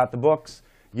hysteria about the books,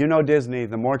 Disney,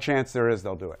 the more chance there is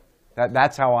they'll do it.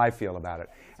 That's how I feel about it.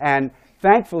 And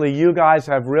thankfully, you guys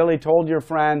have really told your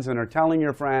friends and are telling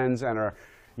your friends and are,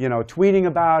 tweeting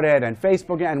about it and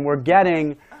Facebook, and we're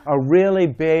getting a really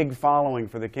big following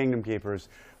for the Kingdom Keepers,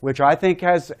 which I think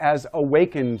has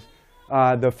awakened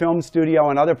the film studio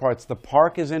and other parts. The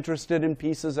park is interested in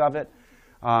pieces of it.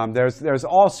 There's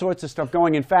all sorts of stuff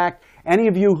going. In fact, any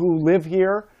of you who live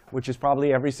here, which is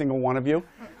probably every single one of you,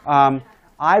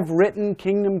 I've written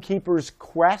Kingdom Keepers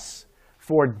quests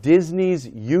for Disney's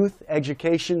Youth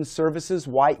Education Services,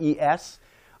 YES,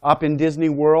 up in Disney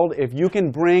World. If you can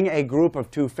bring a group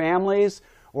of 2 families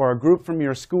or a group from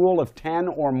your school of 10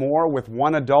 or more with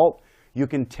 1 adult, you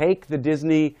can take the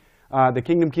the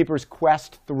Kingdom Keepers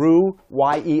quest through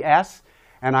YES,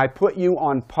 and I put you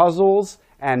on puzzles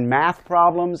and math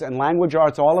problems and language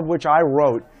arts, all of which I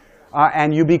wrote,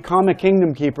 and you become a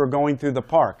Kingdom Keeper going through the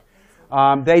park.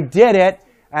 They did it.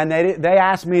 And they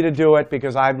asked me to do it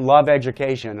because I love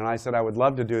education. And I said I would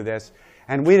love to do this.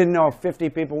 And we didn't know if 50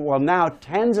 people, well, now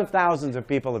tens of thousands of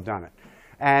people have done it.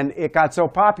 And it got so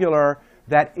popular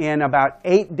that in about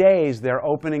 8 days, they're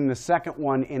opening the second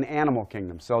one in Animal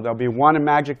Kingdom. So there'll be one in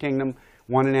Magic Kingdom,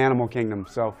 one in Animal Kingdom.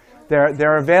 So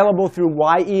they're available through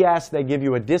YES. They give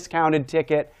you a discounted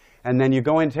ticket, and then you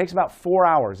go in. It takes about 4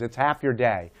 hours. It's half your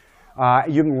day.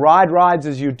 You can ride rides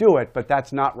as you do it, but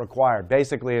that's not required.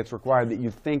 Basically, it's required that you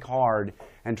think hard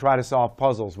and try to solve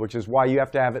puzzles, which is why you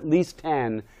have to have at least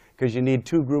 10, because you need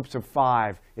 2 groups of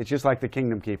 5. It's just like the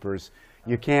Kingdom Keepers.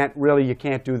 You can't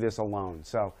do this alone.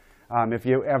 So if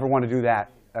you ever want to do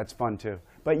that, that's fun too.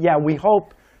 But yeah, we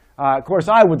hope, of course,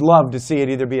 I would love to see it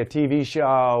either be a TV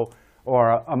show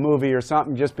or a movie or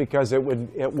something, just because it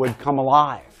would come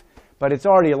alive. But it's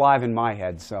already alive in my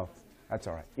head, so that's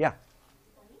all right. Yeah.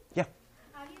 Yeah.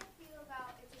 How do you feel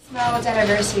about It's a Small World's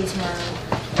anniversary tomorrow?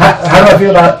 How do I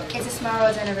feel about It's a Small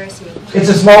World's anniversary. It's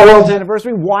a Small World's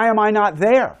anniversary? Why am I not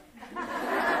there?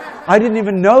 I didn't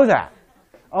even know that.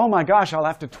 Oh my gosh, I'll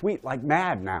have to tweet like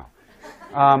mad now.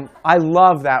 I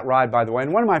love that ride, by the way.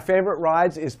 And one of my favorite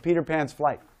rides is Peter Pan's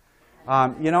Flight.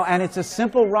 You know, and it's a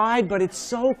simple ride, but it's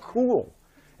so cool.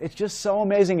 It's just so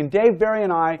amazing. And Dave Barry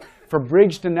and I, for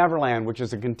Bridge to Neverland, which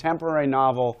is a contemporary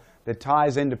novel that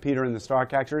ties into Peter and the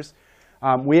Starcatchers,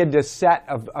 we had to set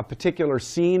a particular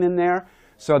scene in there.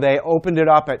 So they opened it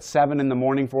up at 7 in the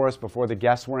morning for us before the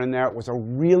guests were in there. It was a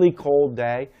really cold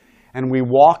day. And we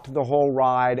walked the whole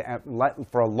ride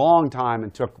for a long time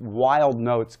and took wild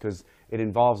notes, because it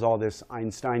involves all this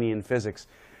Einsteinian physics.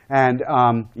 And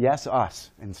yes,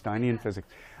 us, Einsteinian physics.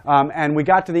 And we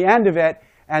got to the end of it,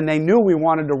 and they knew we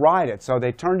wanted to ride it. So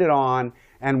they turned it on,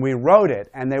 and we rode it.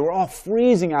 And they were all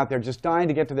freezing out there, just dying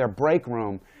to get to their break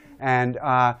room. And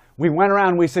we went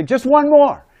around, and we said, just one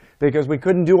more, because we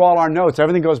couldn't do all our notes.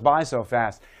 Everything goes by so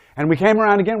fast. And we came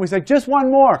around again. We said, just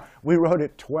one more. We rode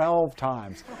it 12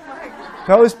 times.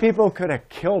 Those people could have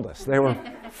killed us. They were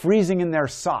freezing in their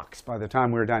socks by the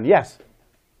time we were done. Yes?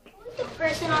 Who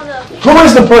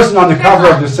is the person on the cover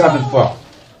of the 7th book?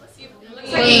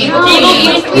 Evil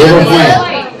Queen.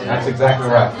 That's exactly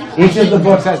right. Each of the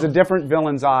books has a different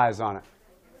villain's eyes on it.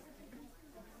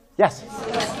 Yes?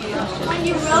 When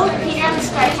you wrote Peter and the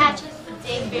Starcatchers with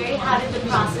Dave Barry, how did the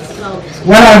process go?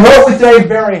 When I wrote with Dave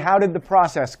Barry, how did the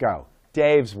process go?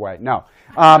 Dave's way. No.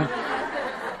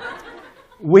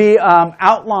 We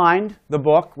outlined the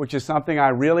book, which is something I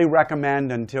really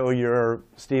recommend until you're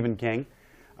Stephen King.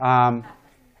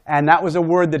 And that was a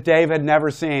word that Dave had never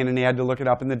seen, and he had to look it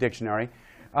up in the dictionary.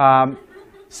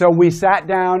 So we sat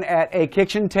down at a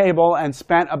kitchen table and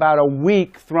spent about a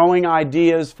week throwing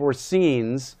ideas for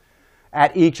scenes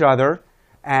at each other,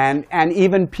 and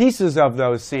even pieces of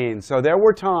those scenes. So there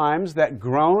were times that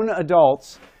grown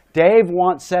adults, Dave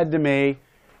once said to me,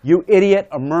 "You idiot,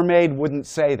 a mermaid wouldn't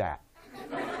say that."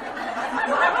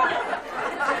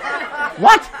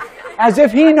 What? As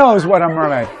if he knows what a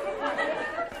mermaid.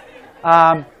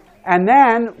 And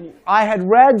then I had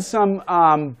read some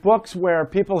books where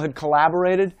people had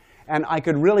collaborated, and I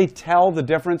could really tell the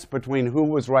difference between who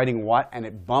was writing what, and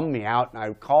it bummed me out. And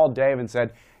I called Dave and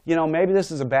said, you know, maybe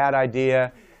this is a bad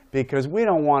idea, because we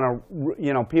don't want to,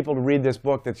 you know, people to read this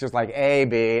book that's just like A,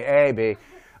 B, A, B.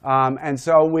 And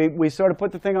so we sort of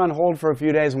put the thing on hold for a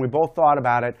few days, and we both thought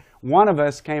about it. One of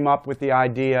us came up with the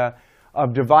idea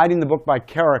of dividing the book by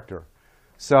character.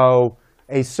 So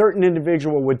a certain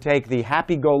individual would take the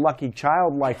happy-go-lucky,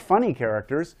 childlike, funny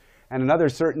characters, and another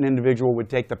certain individual would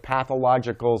take the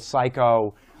pathological,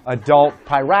 psycho, adult,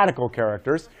 piratical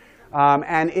characters.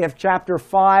 And if chapter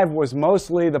 5 was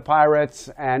mostly the pirates,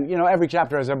 and you know, every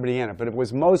chapter has everybody in it, but it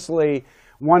was mostly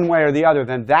one way or the other,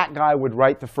 then that guy would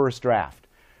write the first draft,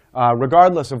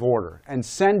 regardless of order, and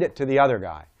send it to the other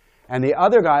guy. And the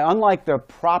other guy, unlike the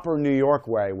proper New York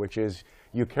way, which is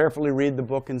you carefully read the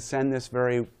book and send this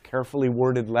very carefully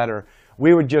worded letter,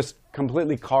 we would just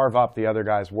completely carve up the other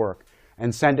guy's work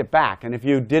and send it back. And if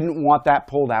you didn't want that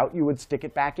pulled out, you would stick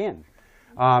it back in.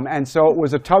 And so it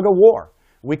was a tug of war.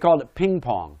 We called it ping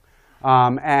pong.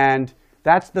 And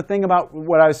that's the thing about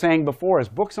what I was saying before, is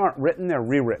books aren't written, they're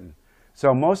rewritten.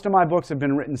 So most of my books have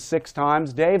been written 6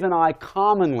 times. Dave and I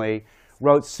commonly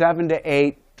wrote 7 to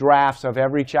 8 drafts of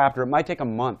every chapter. It might take a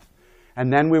month.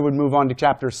 And then we would move on to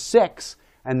chapter 6,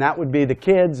 and that would be the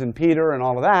kids and Peter and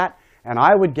all of that. And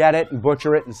I would get it and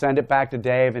butcher it and send it back to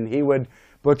Dave, and he would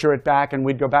butcher it back, and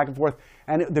we'd go back and forth.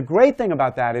 And the great thing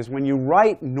about that is when you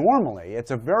write normally, it's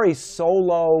a very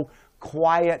solo,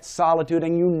 quiet solitude,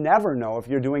 and you never know if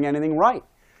you're doing anything right.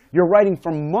 You're writing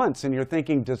for months, and you're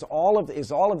thinking, is all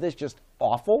of this just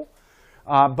awful?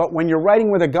 But when you're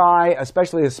writing with a guy,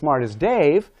 especially as smart as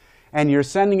Dave, and you're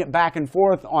sending it back and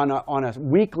forth on a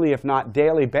weekly, if not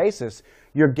daily basis,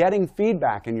 you're getting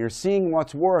feedback, and you're seeing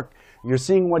what's worked. You're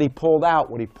seeing what he pulled out,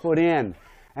 what he put in.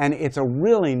 And it's a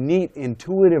really neat,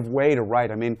 intuitive way to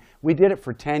write. I mean, we did it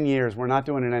for 10 years. We're not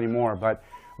doing it anymore, but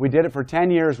we did it for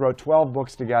 10 years, wrote 12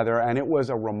 books together, and it was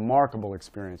a remarkable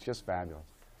experience, just fabulous.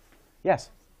 Yes?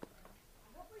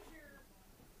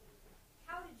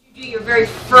 How did you do your very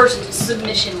first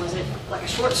submission? Was it like a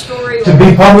short story? To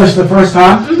be published the first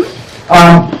time?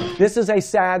 This is a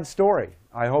sad story.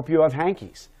 I hope you have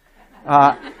hankies.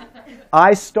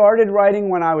 I started writing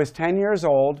when I was 10 years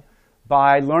old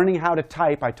by learning how to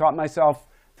type. I taught myself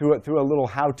through a little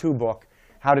how-to book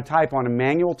how to type on a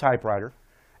manual typewriter.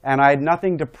 And I had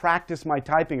nothing to practice my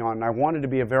typing on. And I wanted to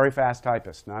be a very fast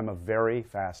typist. And I'm a very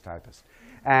fast typist.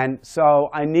 And so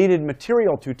I needed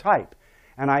material to type.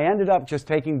 And I ended up just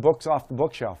taking books off the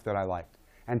bookshelf that I liked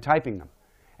and typing them.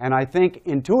 And I think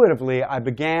intuitively I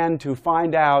began to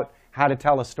find out how to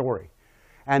tell a story.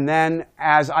 And then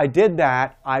as I did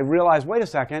that, I realized, wait a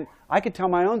second, I could tell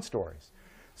my own stories.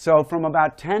 So from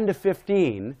about 10 to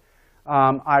 15,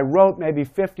 I wrote maybe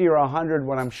 50 or 100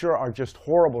 what I'm sure are just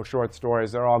horrible short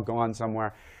stories. They're all gone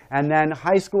somewhere. And then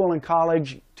high school and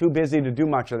college, too busy to do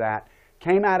much of that.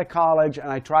 Came out of college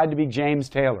and I tried to be James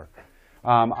Taylor.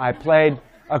 I played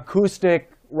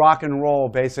acoustic rock and roll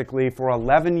basically for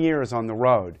 11 years on the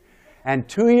road. And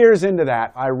 2 years into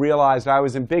that, I realized I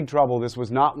was in big trouble. This was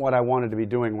not what I wanted to be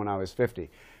doing when I was 50.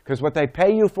 Because what they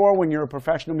pay you for when you're a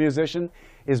professional musician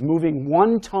is moving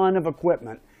 1 ton of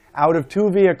equipment out of 2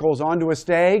 vehicles onto a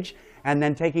stage and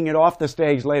then taking it off the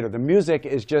stage later. The music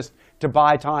is just to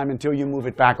buy time until you move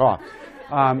it back off.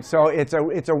 So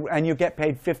and you get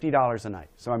paid $50 a night.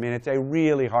 So I mean, it's a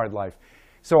really hard life.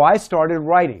 So I started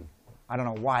writing. I don't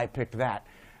know why I picked that.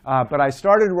 But I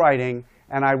started writing,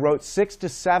 and I wrote 6 to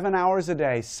 7 hours a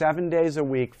day, 7 days a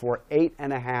week for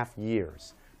 8.5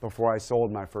 years before I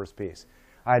sold my first piece.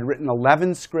 I had written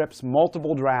 11 scripts,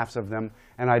 multiple drafts of them,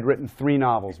 and I'd written 3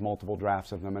 novels, multiple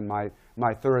drafts of them, and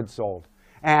my third sold.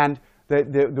 And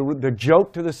the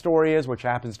joke to the story is, which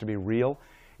happens to be real,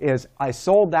 is I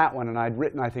sold that one, and I'd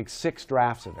written, I think, 6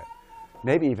 drafts of it.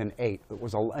 Maybe even 8.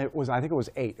 I think it was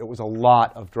 8. It was a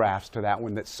lot of drafts to that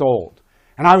one that sold.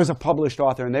 And I was a published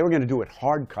author, and they were going to do it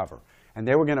hardcover. And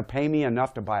they were going to pay me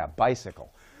enough to buy a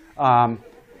bicycle.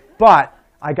 But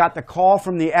I got the call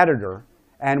from the editor,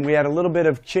 and we had a little bit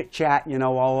of chit-chat, you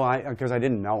know, because I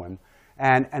didn't know him.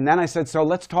 And then I said, so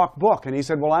let's talk book. And he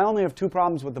said, well, I only have 2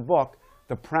 problems with the book,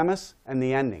 the premise and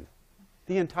the ending.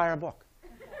 The entire book.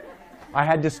 I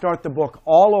had to start the book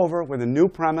all over with a new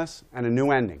premise and a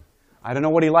new ending. I don't know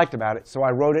what he liked about it, so I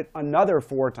wrote it another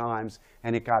 4 times,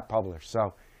 and it got published.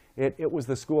 So it was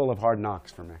the school of hard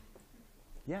knocks for me.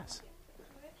 Yes?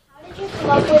 How did you come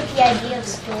up with the idea of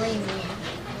Story Ming?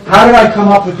 How did I come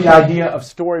up with the idea of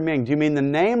Story Ming? Do you mean the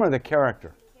name or the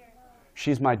character?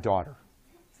 She's my daughter.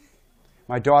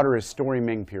 My daughter is Story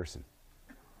Ming Pearson.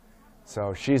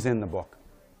 So she's in the book.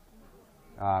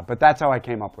 But that's how I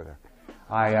came up with her.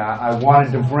 I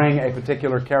wanted to bring a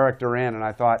particular character in, and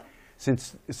I thought,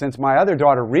 since my other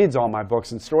daughter reads all my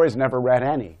books and Story's never read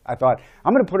any, I thought,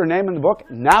 I'm going to put her name in the book.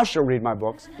 Now she'll read my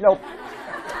books. Nope.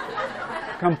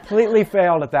 Completely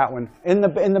failed at that one. In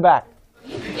the back.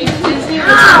 If Disney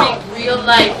was to make real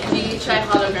life DHI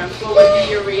holograms, what would be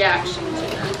your reaction to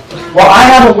that? Well, I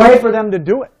have a way for them to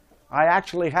do it. I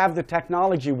actually have the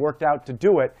technology worked out to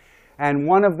do it. And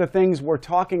one of the things we're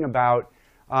talking about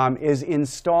is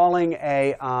installing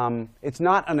a, it's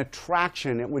not an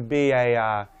attraction, it would be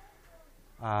a,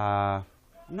 I'm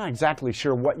not exactly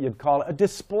sure what you'd call it, a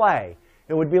display.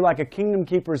 It would be like a Kingdom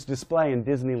Keepers display in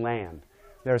Disneyland.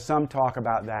 There's some talk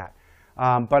about that.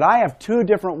 But I have 2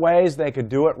 different ways they could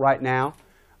do it right now.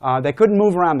 They couldn't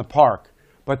move around the park,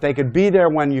 but they could be there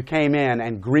when you came in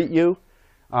and greet you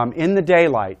in the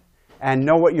daylight and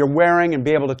know what you're wearing and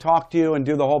be able to talk to you and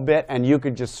do the whole bit, and you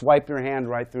could just swipe your hand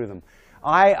right through them.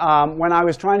 When I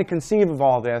was trying to conceive of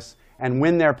all this and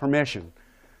win their permission,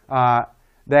 at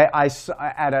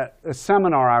a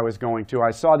seminar I was going to, I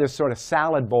saw this sort of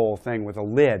salad bowl thing with a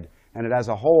lid, and it has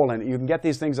a hole in it. You can get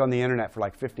these things on the internet for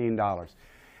like $15.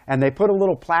 And they put a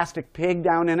little plastic pig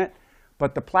down in it,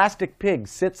 but the plastic pig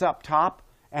sits up top,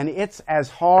 and it's as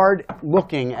hard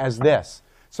looking as this.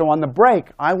 So on the break,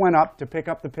 I went up to pick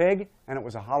up the pig, and it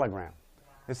was a hologram.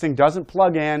 This thing doesn't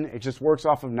plug in. It just works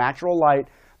off of natural light.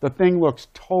 The thing looks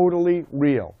totally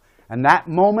real. And that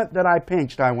moment that I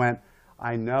pinched, I went,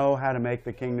 I know how to make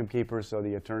the Kingdom Keepers so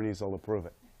the attorneys will approve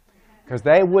it. Because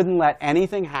they wouldn't let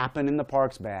anything happen in the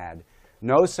parks bad.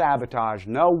 No sabotage,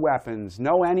 no weapons,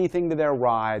 no anything to their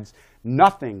rides.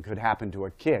 Nothing could happen to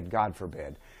a kid, God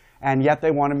forbid. And yet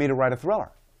they wanted me to write a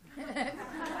thriller.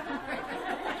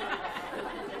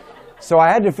 So I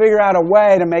had to figure out a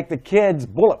way to make the kids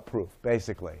bulletproof,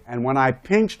 basically. And when I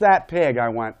pinched that pig, I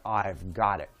went, I've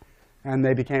got it. And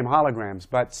they became holograms.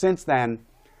 But since then,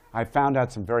 I found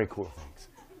out some very cool things.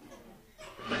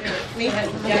 So we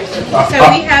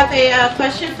have a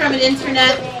question from an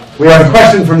internet. We have a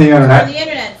question from the internet. From the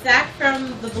internet. Zach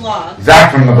from the blog.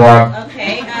 Zach from the blog.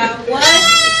 Okay. What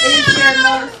is your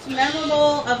most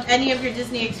memorable of any of your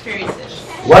Disney experiences?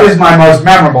 What is my most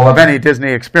memorable of any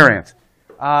Disney experience?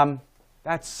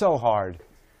 That's so hard.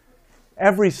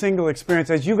 Every single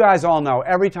experience, as you guys all know,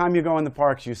 every time you go in the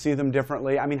parks, you see them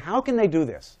differently. I mean, how can they do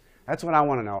this? That's what I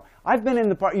want to know. I've been in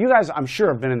the park. You guys, I'm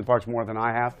sure, have been in the parks more than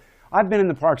I have. I've been in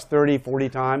the parks 30, 40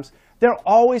 times. They're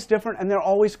always different, and they're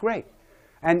always great.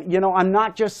 And, you know, I'm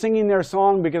not just singing their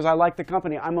song because I like the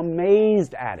company. I'm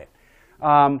amazed at it.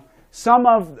 Some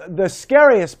of the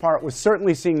scariest part was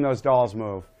certainly seeing those dolls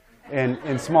move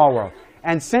in Small World.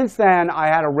 And since then, I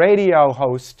had a radio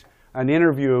host, an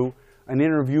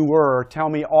interviewer tell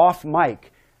me off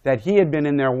mic that he had been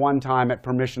in there one time at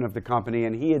permission of the company,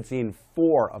 and he had seen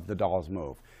 4 of the dolls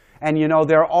move. And, you know,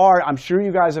 there are, I'm sure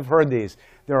you guys have heard these,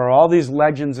 there are all these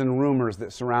legends and rumors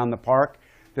that surround the park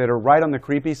that are right on the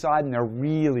creepy side, and they're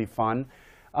really fun.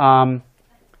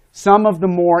 Some of the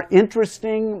more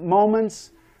interesting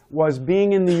moments was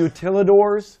being in the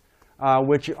utilidors,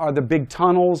 which are the big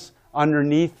tunnels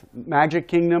underneath Magic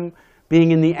Kingdom.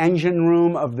 Being in the engine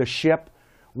room of the ship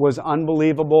was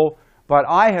unbelievable. But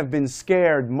I have been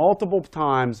scared multiple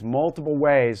times, multiple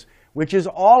ways, which is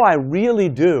all I really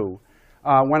do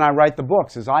when I write the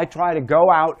books, is I try to go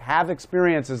out, have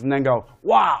experiences, and then go,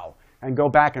 wow, and go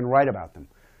back and write about them.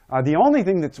 The only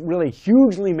thing that's really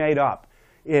hugely made up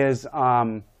is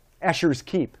Escher's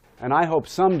Keep. And I hope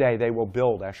someday they will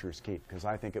build Escher's Keep, because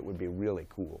I think it would be really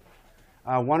cool.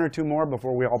 1 or 2 more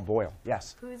before we all boil.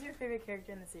 Yes? Who's your favorite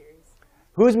character in the series?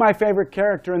 Who's my favorite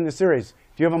character in the series?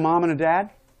 Do you have a mom and a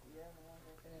dad?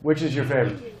 Which is your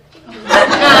favorite?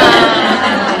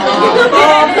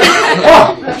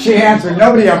 Oh, she answered.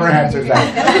 Nobody ever answers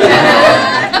that.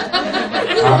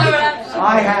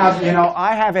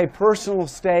 I have a personal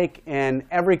stake in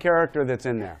every character that's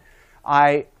in there.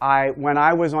 When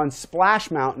I was on Splash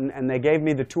Mountain and they gave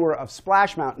me the tour of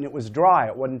Splash Mountain, it was dry.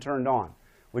 It wasn't turned on,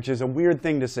 which is a weird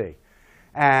thing to see.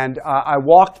 And I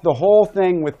walked the whole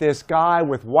thing with this guy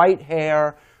with white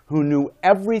hair who knew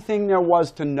everything there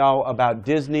was to know about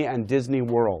Disney and Disney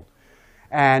World.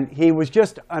 And he was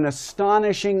just an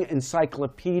astonishing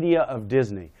encyclopedia of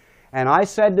Disney. And I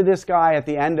said to this guy at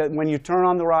the end, when you turn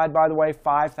on the ride, by the way,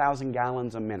 5,000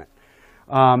 gallons a minute.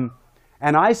 And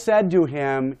I said to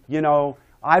him, you know,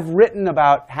 I've written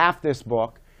about half this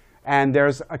book, and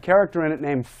there's a character in it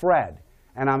named Fred.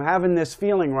 And I'm having this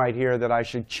feeling right here that I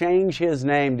should change his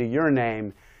name to your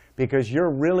name because you're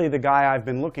really the guy I've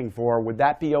been looking for. Would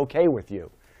that be okay with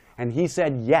you? And he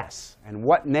said yes. And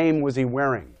what name was he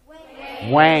wearing?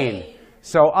 Wayne.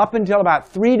 So up until about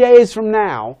 3 days from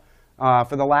now,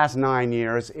 for the last 9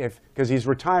 years, because he's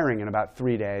retiring in about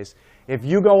 3 days, if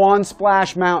you go on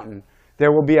Splash Mountain,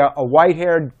 there will be a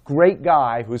white-haired great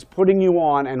guy who's putting you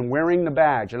on and wearing the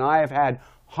badge. And I have had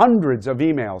hundreds of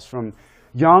emails from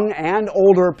young and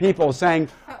older people saying,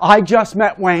 I just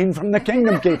met Wayne from the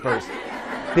Kingdom Keepers.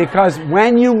 Because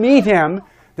when you meet him,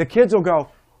 the kids will go,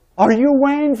 are you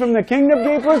Wayne from the Kingdom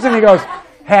Keepers? And he goes,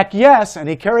 heck yes. And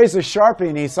he carries a Sharpie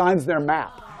and he signs their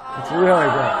map. It's really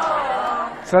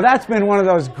great. So that's been one of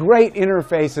those great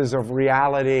interfaces of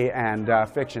reality and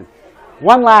fiction.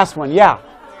 One last one. Yeah?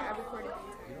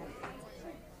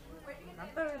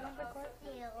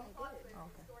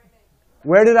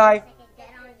 Where did I?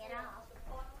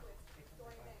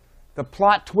 The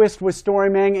plot twist with Story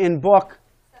Mang in book?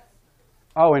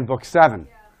 Oh, in book 7.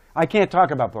 I can't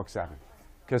talk about book 7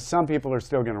 because some people are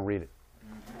still going to read it.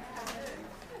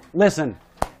 Listen,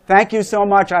 thank you so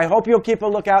much. I hope you'll keep a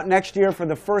lookout next year for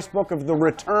the first book of The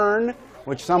Return,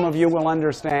 which some of you will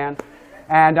understand.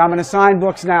 And I'm going to sign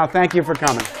books now. Thank you for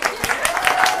coming.